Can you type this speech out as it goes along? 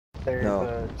There's No.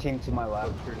 a team to my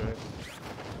left.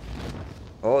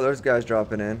 Oh, there's guys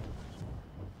dropping in.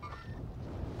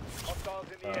 Hostiles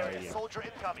in the area. Yeah. Soldier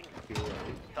incoming.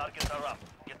 Targets are up.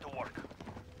 Get to work.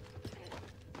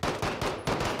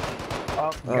 Oh,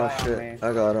 Oh guy on shit, me.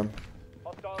 I got him.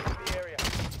 Hostiles in the area.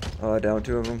 Oh, down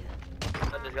 2 of them.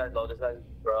 This guy's low, this guy's...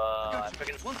 Bruh, I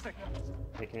freaking... 1 second.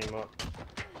 Picking him up.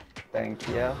 Thank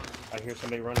you. I hear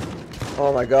somebody running.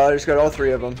 Oh my god, I just got all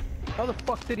 3 of them. How the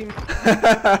fuck did he? You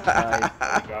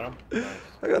I got him?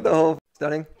 Nice. got the whole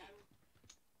stunning.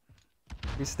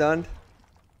 He's stunned.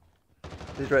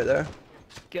 He's right there.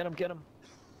 Get him, get him.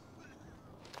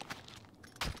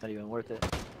 Not even worth it.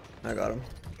 I got him.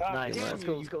 Nice. damn Let's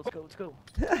go, let's go, let's go, let's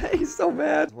go. He's so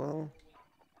mad. Well.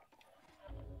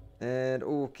 And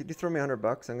oh, could you throw me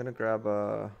 $100? I'm gonna grab a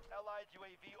Allied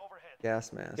UAV overhead.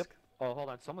 gas mask. Yep. Oh, hold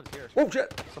on. Someone's here. Oh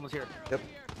shit! Someone's here. Yep.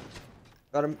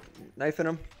 Got him. Knifing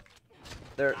him.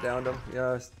 There, downed him.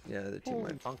 Yes. Yeah, the team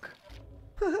went. Funk.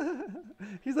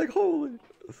 He's like, holy. You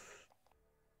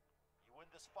win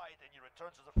this fight and you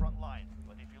return to the front line.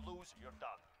 But if you lose, you're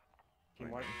done.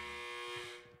 Team white.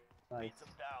 Nice. Beat them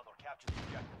down or capture the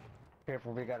objective.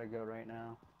 Careful, we gotta go right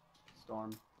now.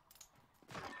 Storm.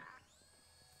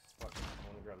 Fuck. I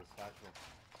wanna grab the satchel.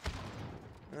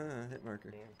 Hit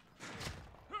marker. Damn.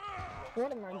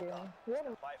 What am I doing? What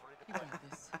am Apply for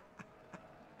independence.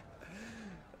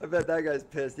 I bet that guy's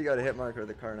pissed. He got a hit marker with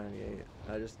the car 98.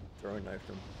 I just throwing knifed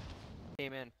him.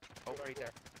 Came in. Oh, right there.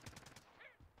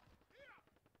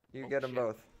 You Oh, get them shit.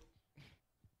 both.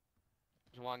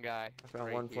 There's one guy. I found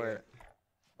right one here. player.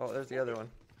 Oh, there's the other one.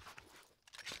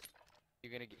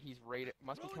 You're gonna get. He's right.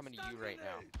 Must be coming to you right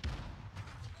now.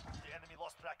 The enemy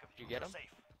lost track of You get him?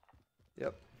 Safe.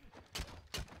 Yep.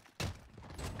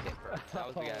 Yeah, bro. That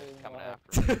was the guy who's coming Oh,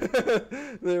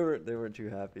 after. they weren't too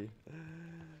happy.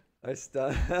 I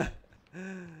stunned.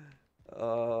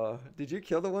 Did you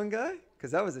kill the one guy? Cause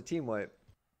that was a team wipe.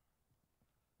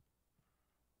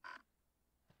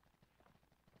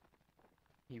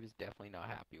 He was definitely not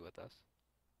happy with us.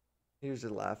 He was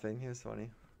just laughing. He was funny.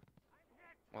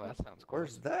 Well, that sounds cool.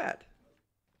 Where's that?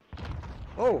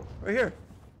 Oh, right here.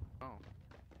 Oh.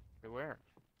 Hey, where?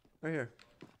 Right here.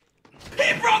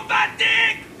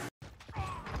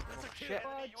 Shit.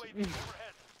 Enemy UAV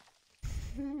overhead.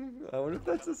 I wonder if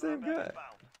that's the same guy. Inbound.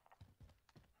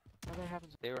 How that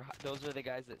happens? They were. Those are the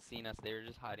guys that seen us. They were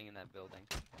just hiding in that building.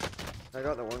 I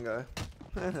got the one guy.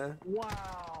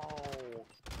 Wow.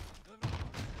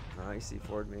 Nice, he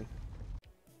forward me.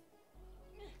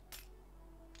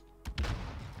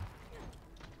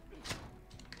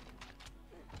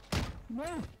 No,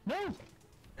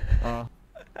 no.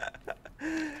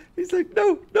 He's like,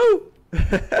 no, no.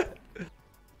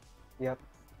 Yep.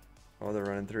 Oh, they're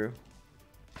running through.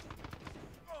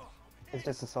 It's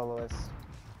just a soloist.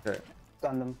 Okay,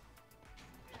 Stunned him.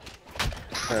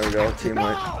 there we go. Team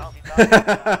wipe. Bounty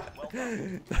target. Well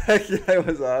done. That guy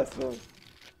was awesome.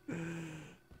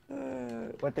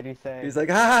 What did he say? He's like,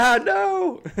 ah,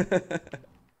 no.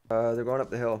 They're going up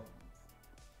the hill.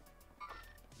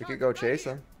 We could go chase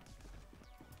them.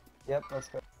 Yep, let's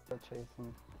go chase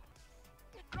him.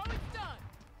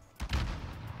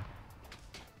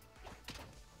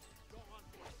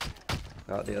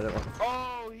 Got the other one.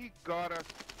 Oh, he got us.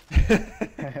 What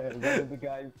did the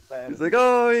guy say? He's like,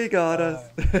 oh, he got us.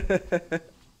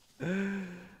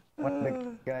 What did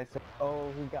the guy say?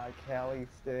 Oh, he got Cali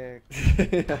stick.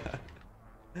 Yeah.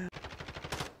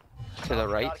 To the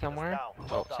right Target is somewhere? down. Oh,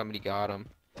 Well done. somebody got him.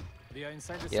 We are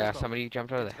inside the Yeah, circle. somebody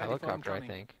jumped out of the Ready for helicopter, I incoming.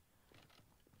 think.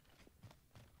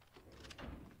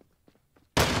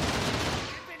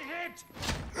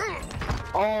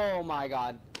 Oh my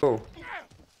god. Oh.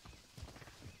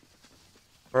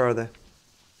 Where are they?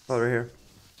 Oh, they're here.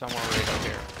 Somewhere right up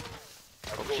here.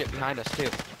 Oh shit, behind us too.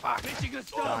 Fuck.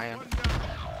 Dying.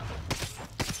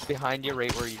 Behind you,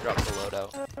 right where you dropped the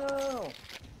loadout.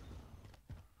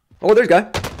 Oh, there's a guy.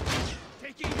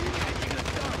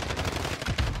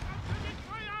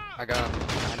 I got him.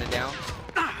 Kinda down.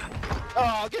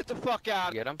 Oh, get the fuck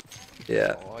out! Get him?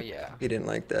 Yeah. Oh yeah. He didn't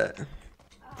like that.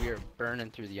 We are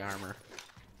burning through the armor.